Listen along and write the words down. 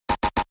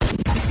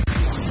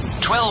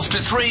12 to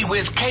 3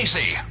 with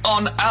Casey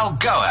on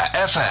Algoa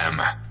FM.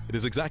 It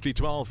is exactly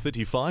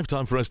 12:35,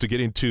 time for us to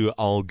get into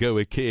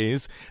Algoa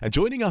Cares. And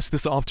joining us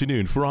this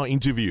afternoon for our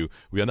interview,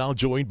 we are now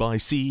joined by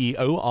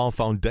CEO of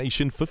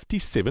Foundation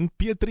 57,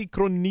 Pietri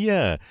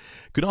Cronje.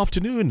 Good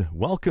afternoon.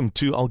 Welcome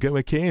to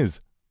Algoa Cares.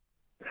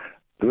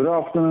 Good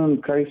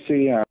afternoon,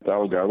 Casey and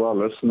Algoa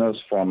listeners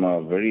from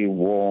a very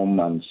warm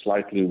and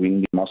slightly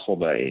windy Mossel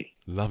Bay.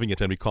 Loving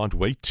it, and we can't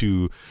wait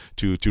to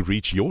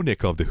reach your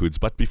neck of the hoods.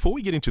 But before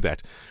we get into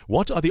that,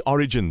 what are the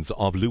origins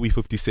of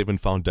Louis57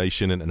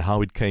 Foundation and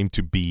how it came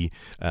to be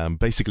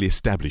basically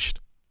established?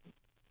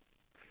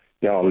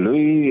 Yeah,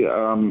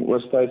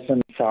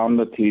 Louis57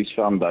 founded his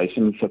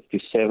Foundation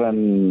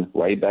 57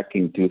 way back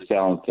in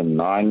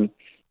 2009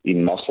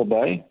 in Mossel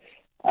Bay.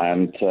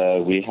 And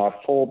we have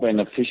 4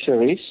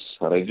 beneficiaries,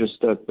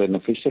 registered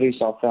beneficiaries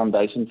of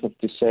Foundation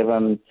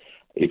 57,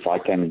 if I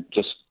can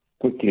just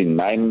quickly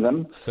name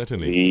them.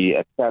 Certainly.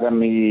 The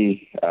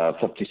Academy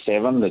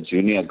 57, the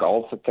Junior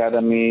Golf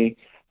Academy,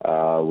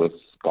 with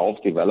golf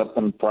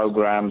development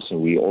programs.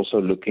 We're also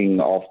looking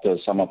after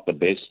some of the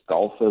best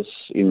golfers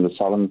in the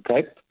Southern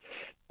Cape.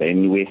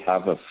 Then we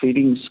have a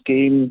feeding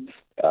scheme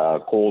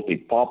called the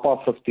Papa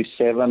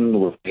 57,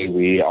 where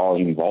we are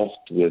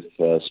involved with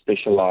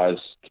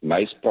specialized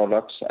maize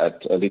products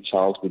at early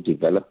childhood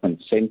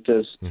development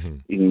centers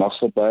in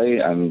Mossel Bay,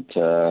 and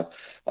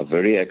a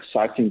very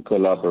exciting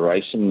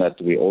collaboration that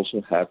we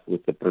also have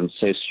with the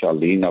Princess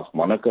Charlene of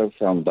Monaco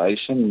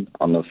Foundation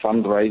on a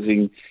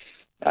fundraising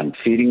and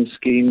feeding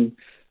scheme.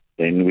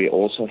 Then we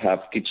also have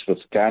Kids with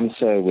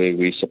Cancer, where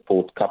we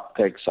support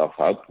Cupcakes of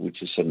Hope,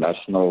 which is a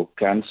national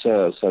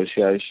cancer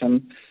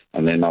association.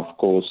 And then, of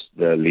course,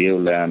 the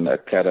Leolan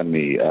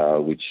Academy,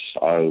 which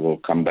I will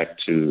come back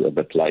to a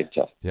bit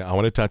later. Yeah, I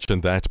want to touch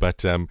on that,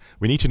 but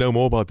we need to know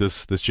more about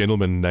this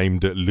gentleman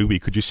named Louis.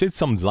 Could you shed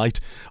some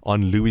light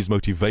on Louis'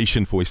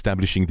 motivation for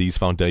establishing these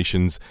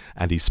foundations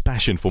and his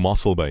passion for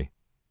Mossel Bay?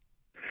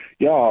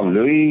 Yeah,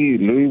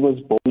 Louis was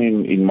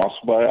born in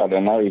Mossel Bay. I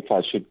don't know if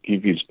I should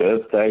give his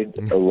birthday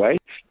away,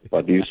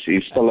 but he's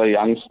still a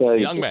youngster.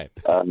 Young man.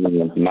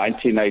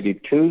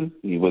 1982,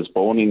 he was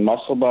born in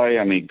Mossel Bay,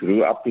 and he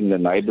grew up in the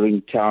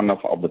neighboring town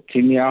of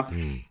Albertina.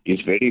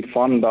 He's very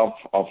fond of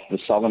the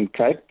Southern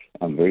Cape.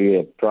 I'm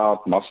very proud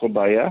Mossel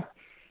Bayer.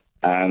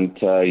 And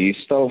he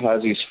still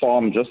has his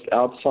farm just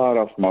outside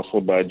of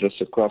Mossel Bay,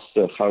 just across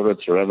the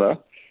Gouritz River.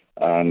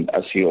 And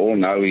as you all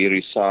know, he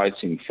resides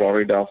in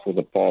Florida for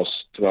the past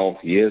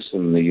 12 years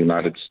in the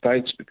United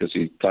States because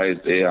he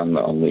played there on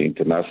the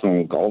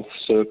international golf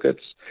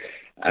circuits.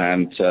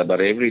 And but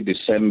every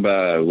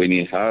December, when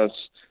he has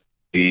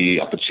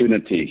the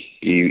opportunity,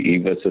 he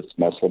visits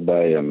Mossel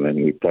Bay, and then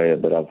we play a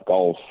bit of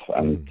golf.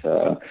 And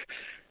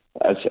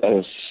as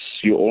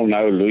you all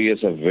know, Louis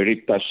is a very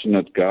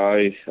passionate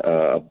guy,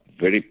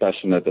 very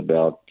passionate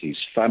about his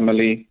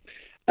family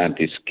and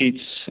his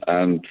kids,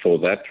 and for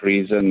that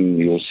reason,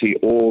 you'll see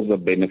all the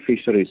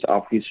beneficiaries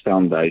of his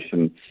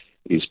foundation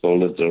is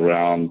built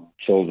around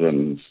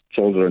children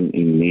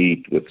in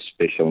need with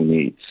special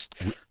needs.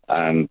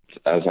 And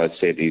as I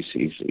said,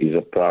 he's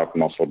a proud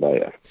Mossel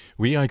Bayer.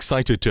 We are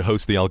excited to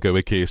host the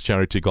Algoa Cares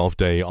Charity Golf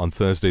Day on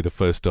Thursday, the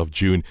 1st of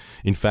June.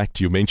 In fact,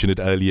 you mentioned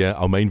it earlier,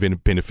 our main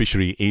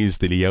beneficiary is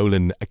the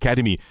Leolan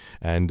Academy.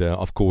 And,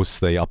 of course,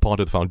 they are part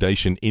of the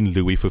foundation in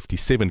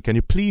Louis57. Can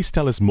you please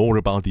tell us more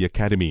about the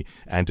Academy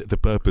and the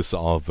purpose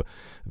of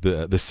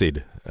the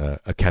said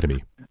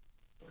Academy?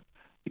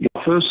 Yeah,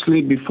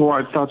 firstly, before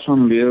I touch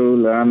on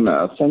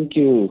Leolan, thank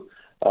you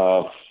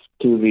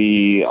to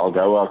the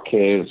Algoa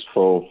Cares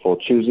for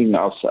choosing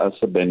us as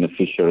a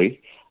beneficiary.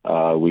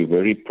 We're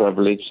very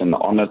privileged and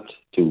honored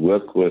to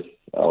work with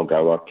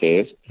Algoa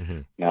Cares.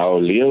 Now,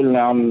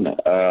 Leolan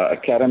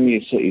Academy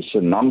is a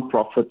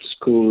non-profit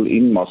school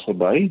in Mossel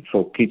Bay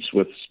for kids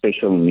with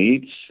special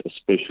needs,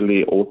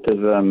 especially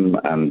autism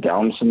and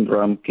Down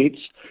syndrome kids.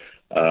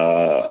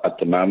 At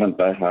the moment,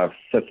 they have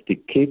 50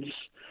 kids,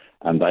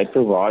 and they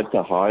provide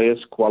the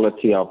highest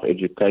quality of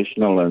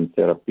educational and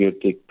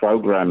therapeutic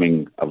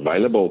programming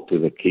available to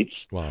the kids.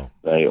 Wow.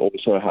 They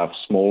also have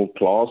small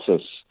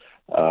classes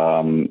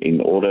in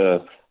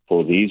order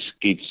for these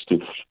kids to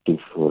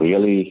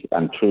really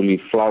and truly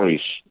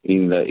flourish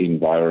in the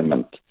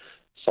environment.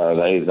 So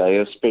they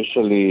are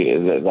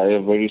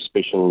a very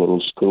special little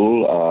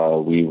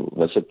school. We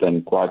visit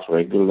them quite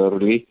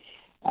regularly,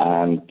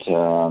 and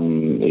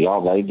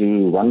they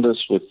do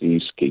wonders with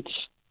these kids.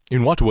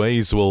 In what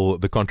ways will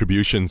the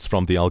contributions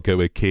from the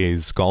Algoa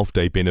Cares Golf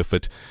Day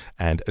benefit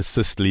and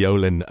assist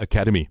Leolan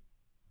Academy?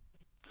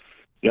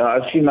 Yeah,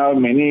 as you know,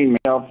 many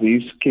of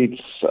these kids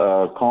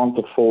can't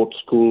afford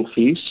school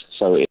fees,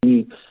 so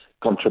any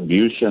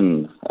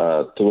contribution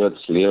towards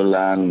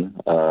Leolan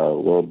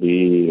will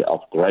be of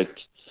great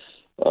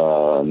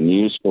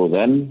news for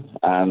them.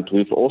 And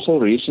we've also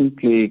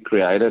recently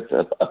created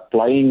a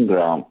playing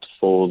ground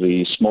for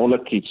the smaller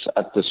kids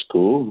at the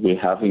school. We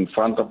have in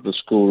front of the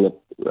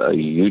school a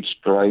huge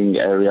playing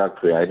area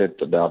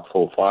created about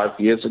 4 or 5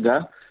 years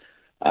ago.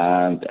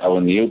 And our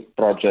new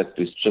project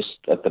is just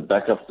at the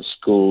back of the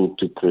school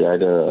to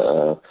create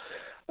a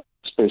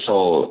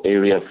special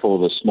area for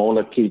the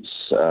smaller kids,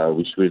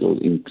 which will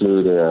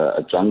include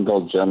a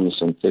jungle gym,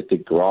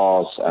 synthetic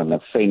grass, and a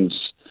fence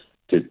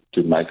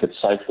to make it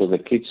safe for the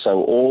kids.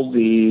 So all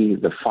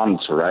the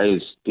funds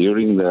raised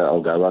during the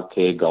Algoa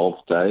Care Golf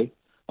Day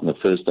on the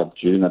 1st of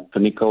June at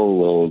Pinnacle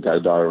will go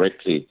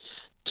directly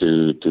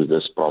to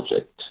this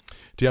project.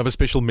 Do you have a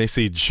special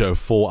message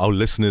for our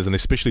listeners and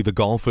especially the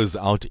golfers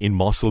out in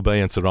Mossel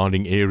Bay and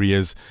surrounding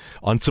areas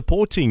on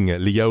supporting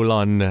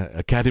Leolan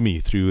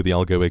Academy through the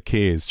Algoa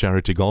Cares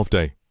Charity Golf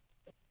Day?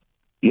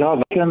 Yeah,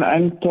 they can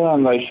enter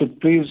and they should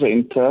please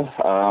enter.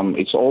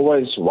 It's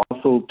always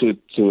wonderful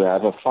to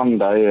have a fun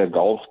day, a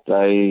golf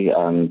day,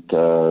 and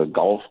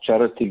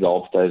charity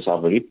golf days are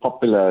very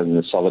popular in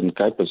the Southern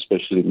Cape,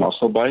 especially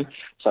Mossel Bay.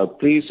 So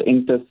please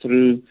enter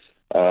through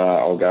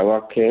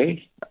Algoa Care,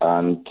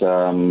 and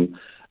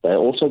they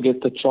also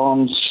get the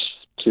chance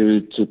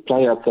to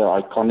play at the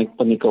iconic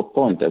Pinnacle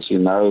Point. As you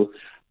know,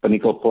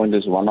 Pinnacle Point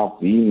is one of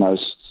the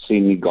most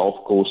scenic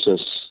golf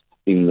courses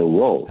in the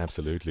world.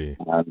 Absolutely.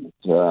 And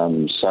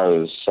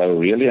so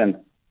really, and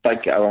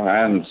take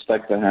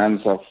the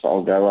hands of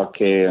Algoa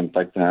Care and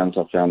take the hands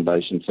of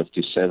Foundation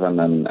 57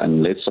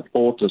 and let's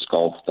support this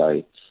golf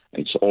day.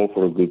 It's all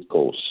for a good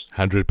cause.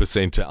 100%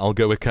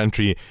 Algoa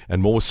country,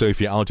 and more so if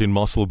you're out in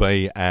Mossel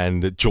Bay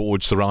and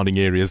George surrounding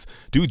areas.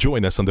 Do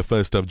join us on the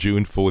 1st of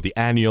June for the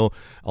annual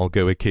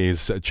Algoa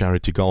Cares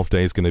Charity Golf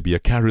Day. It's going to be a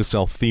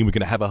carousel theme. We're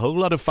going to have a whole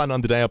lot of fun on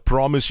the day. I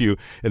promise you,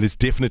 it is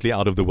definitely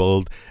out of the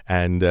world,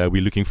 and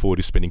we're looking forward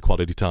to spending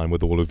quality time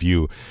with all of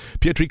you.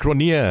 Pietri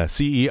Cronje,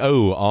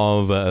 CEO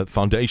of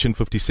Foundation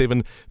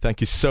 57, thank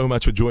you so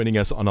much for joining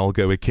us on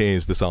Algoa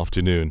Cares this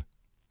afternoon.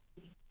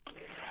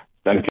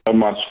 Thank you so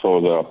much for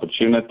the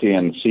opportunity,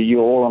 and see you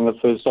all on the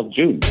 1st of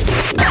June.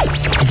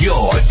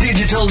 Your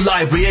digital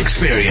library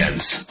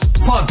experience.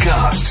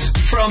 Podcasts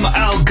from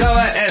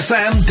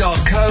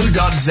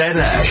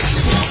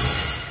algoafm.co.za.